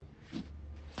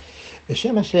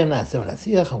B'Shem Hashem Na'aseh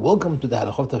V'Natziach, and welcome to the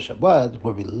Hilchot Shabbat,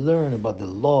 where we learn about the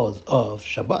laws of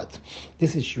Shabbat.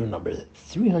 This is shiur number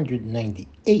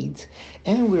 398,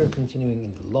 and we are continuing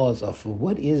in the laws of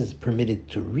what is permitted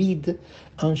to read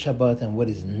on Shabbat and what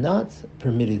is not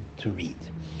permitted to read.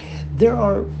 There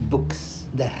are books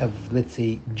that have, let's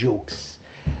say, jokes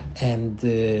and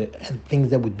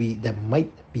things that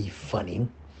might be funny.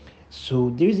 So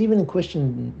there's even a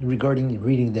question regarding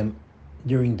reading them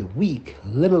during the week,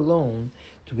 let alone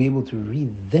to be able to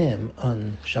read them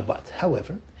on Shabbat.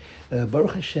 However,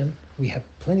 Baruch Hashem, we have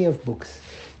plenty of books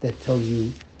that tell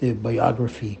you the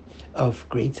biography of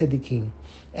great tzaddikim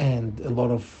and a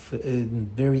lot of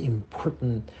very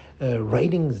important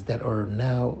writings that are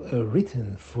now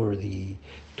written for the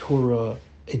Torah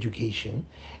education,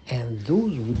 and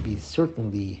those would be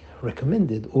certainly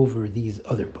recommended over these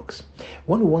other books.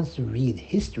 One who wants to read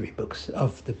history books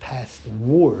of the past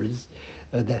wars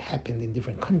that happened in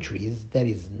different countries, that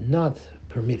is not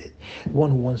permitted. One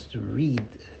who wants to read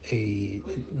a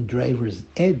driver's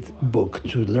ed book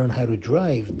to learn how to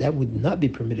drive, that would not be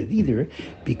permitted either,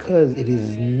 because it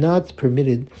is not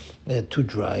permitted to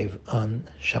drive on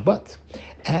Shabbat.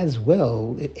 As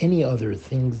well, any other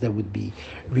things that would be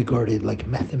regarded like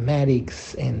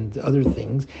mathematics and other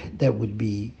things that would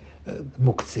be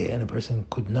muktzeh, and a person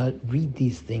could not read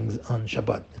these things on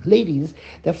Shabbat. Ladies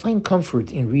that find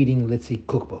comfort in reading, let's say,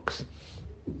 cookbooks,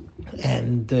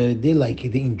 and they like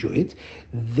it, they enjoy it,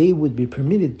 they would be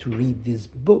permitted to read these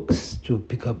books to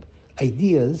pick up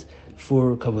ideas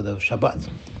for Kavod of Shabbat.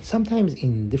 Sometimes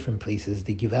in different places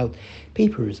they give out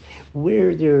papers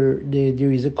where there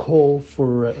is a call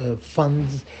for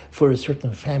funds for a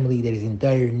certain family that is in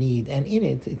dire need, and in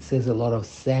it says a lot of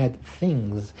sad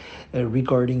things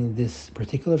regarding this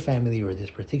particular family or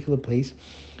this particular place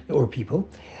or people.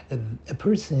 A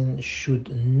person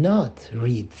should not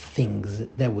read things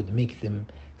that would make them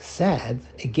sad,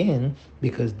 again,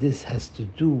 because this has to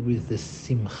do with the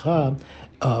simcha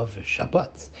of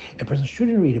Shabbat. A person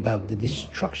shouldn't read about the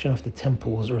destruction of the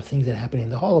temples or things that happened in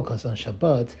the Holocaust on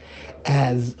Shabbat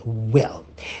as well.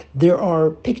 There are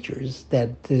pictures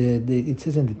that it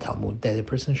says in the Talmud that a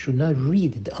person should not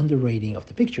read the underwriting of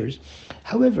the pictures.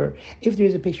 However, if there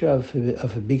is a picture of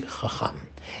a big chacham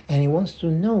and he wants to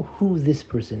know who this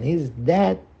person is,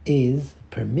 that is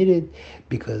permitted,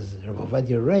 because Rav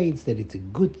Ovadia writes that it's a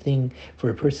good thing for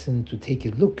a person to take a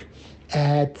look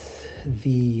at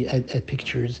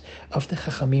pictures of the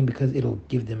Chachamim, because it'll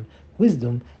give them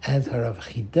wisdom, as Harav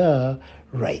Chida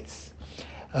writes.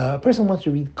 A person wants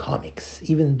to read comics,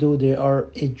 even though there are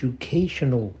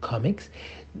educational comics.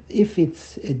 If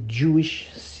it's a Jewish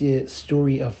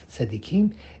story of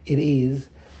tzaddikim, it is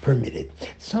permitted.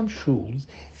 Some shuls,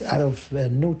 out of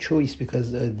no choice,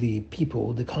 because the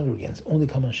people, the congregants, only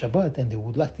come on Shabbat and they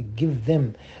would like to give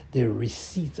them their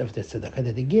receipts of the tzedakah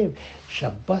that they give,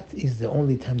 Shabbat is the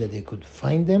only time that they could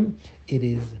find them. It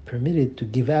is permitted to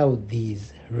give out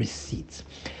these receipts.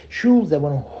 Shuls that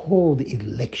want to hold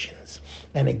elections,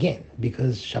 and again,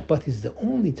 because Shabbat is the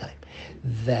only time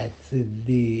that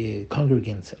the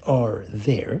congregants are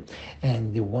there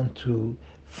and they want to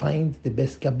find the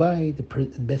best gabbai, the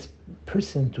best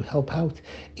person to help out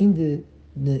in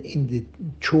the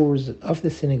chores of the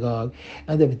synagogue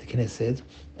and of the Knesset,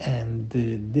 and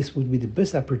this would be the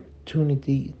best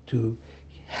opportunity to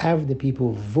have the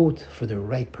people vote for the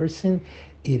right person.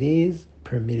 It is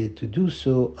permitted to do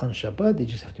so on Shabbat. They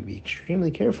just have to be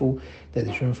extremely careful that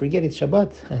they shouldn't forget it's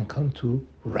Shabbat and come to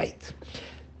right.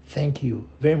 Thank you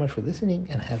very much for listening,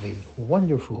 and have a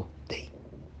wonderful